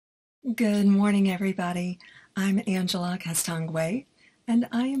Good morning, everybody. I'm Angela Castonguay, and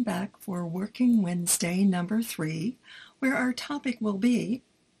I am back for Working Wednesday number 3, where our topic will be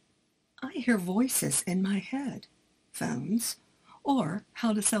I hear voices in my head, phones, or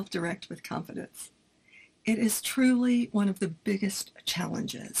how to self-direct with confidence. It is truly one of the biggest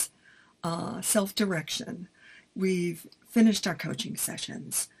challenges, self-direction. We've finished our coaching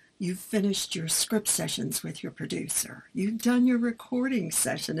sessions. You've finished your script sessions with your producer. You've done your recording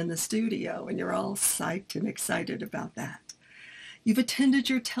session in the studio, and you're all psyched and excited about that. You've attended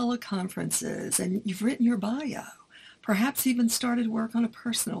your teleconferences, and you've written your bio, perhaps even started work on a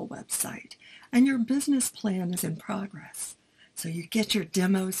personal website, and your business plan is in progress. So you get your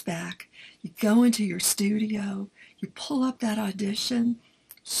demos back, you go into your studio, you pull up that audition,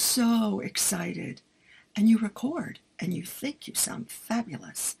 so excited, and you record, and you think you sound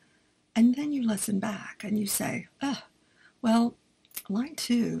fabulous. And then you listen back and you say, oh, well, line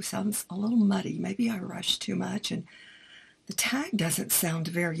 2 sounds a little muddy. Maybe I rushed too much, and the tag doesn't sound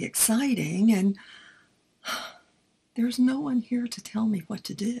very exciting, and there's no one here to tell me what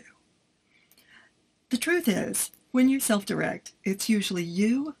to do. The truth is, when you self-direct, it's usually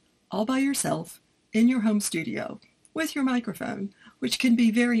you all by yourself in your home studio with your microphone, which can be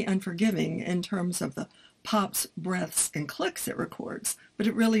very unforgiving in terms of the pops, breaths, and clicks it records, but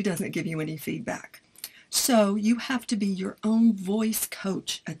it really doesn't give you any feedback. So you have to be your own voice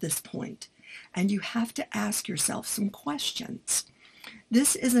coach at this point, and you have to ask yourself some questions.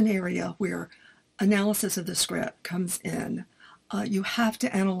 This is an area where analysis of the script comes in. You have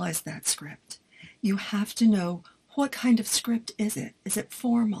to analyze that script. You have to know, what kind of script is it? Is it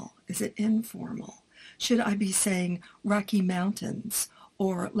formal? Is it informal? Should I be saying Rocky Mountains,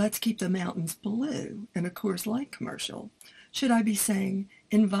 or let's keep the mountains blue in a Coors Light commercial? Should I be saying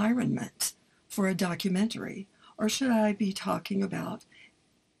environment for a documentary? Or should I be talking about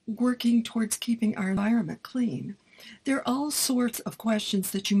working towards keeping our environment clean? There are all sorts of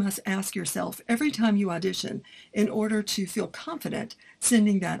questions that you must ask yourself every time you audition in order to feel confident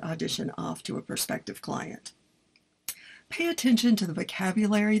sending that audition off to a prospective client. Pay attention to the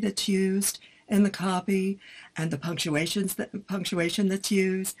vocabulary that's used in the copy and the punctuation that's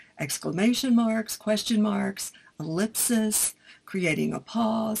used, exclamation marks, question marks, ellipsis, creating a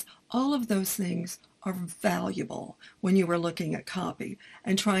pause. All of those things are valuable when you are looking at copy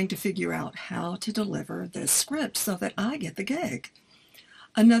and trying to figure out how to deliver this script so that I get the gig.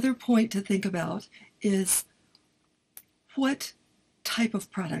 Another point to think about is, what type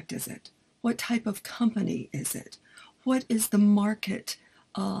of product is it? What type of company is it? What is the market?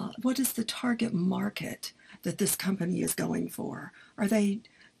 What is the target market that this company is going for? Are they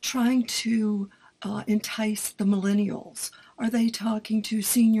trying to entice the millennials? Are they talking to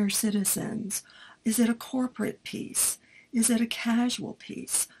senior citizens? Is it a corporate piece? Is it a casual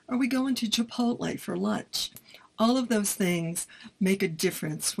piece? Are we going to Chipotle for lunch? All of those things make a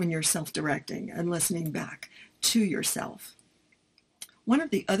difference when you're self-directing and listening back to yourself. One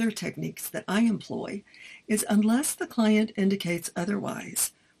of the other techniques that I employ is, unless the client indicates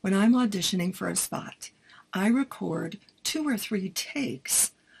otherwise, when I'm auditioning for a spot, I record 2 or 3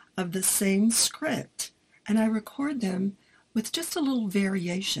 takes of the same script, and I record them with just a little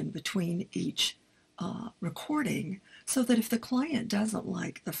variation between each recording, so that if the client doesn't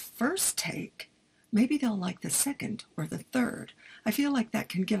like the first take, maybe they'll like the second or the third. I feel like that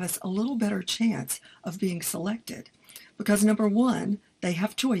can give us a little better chance of being selected, because number 1, they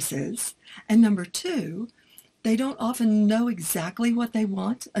have choices, and number 2, they don't often know exactly what they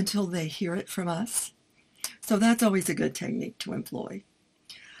want until they hear it from us. So that's always a good technique to employ.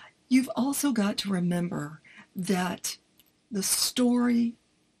 You've also got to remember that the story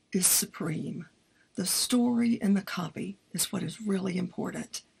is supreme. The story and the copy is what is really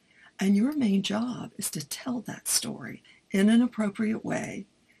important. And your main job is to tell that story in an appropriate way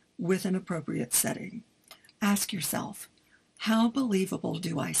with an appropriate setting. Ask yourself, how believable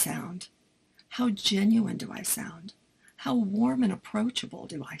do I sound? How genuine do I sound? How warm and approachable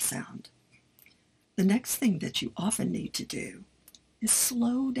do I sound? The next thing that you often need to do is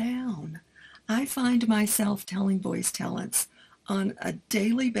slow down. I find myself telling voice talents on a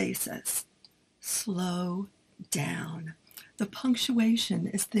daily basis, slow down. The punctuation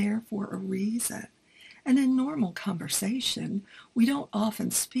is there for a reason. And in normal conversation, we don't often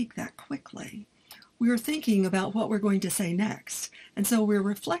speak that quickly. We're thinking about what we're going to say next. And so we're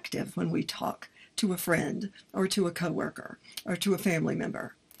reflective when we talk to a friend or to a coworker or to a family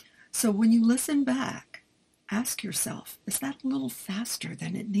member. So when you listen back, ask yourself, is that a little faster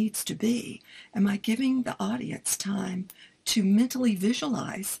than it needs to be? Am I giving the audience time to mentally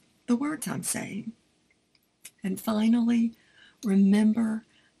visualize the words I'm saying? And finally, remember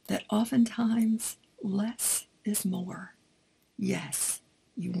that oftentimes less is more. Yes,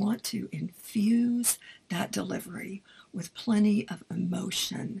 you want to infuse that delivery with plenty of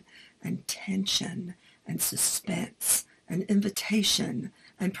emotion and tension and suspense and invitation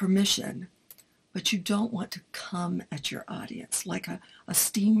and permission, but you don't want to come at your audience like a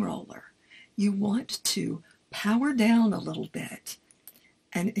steamroller. You want to power down a little bit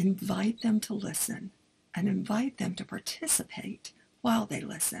and invite them to listen and invite them to participate while they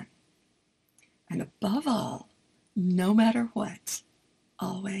listen. And above all, no matter what,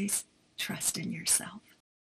 always trust in yourself.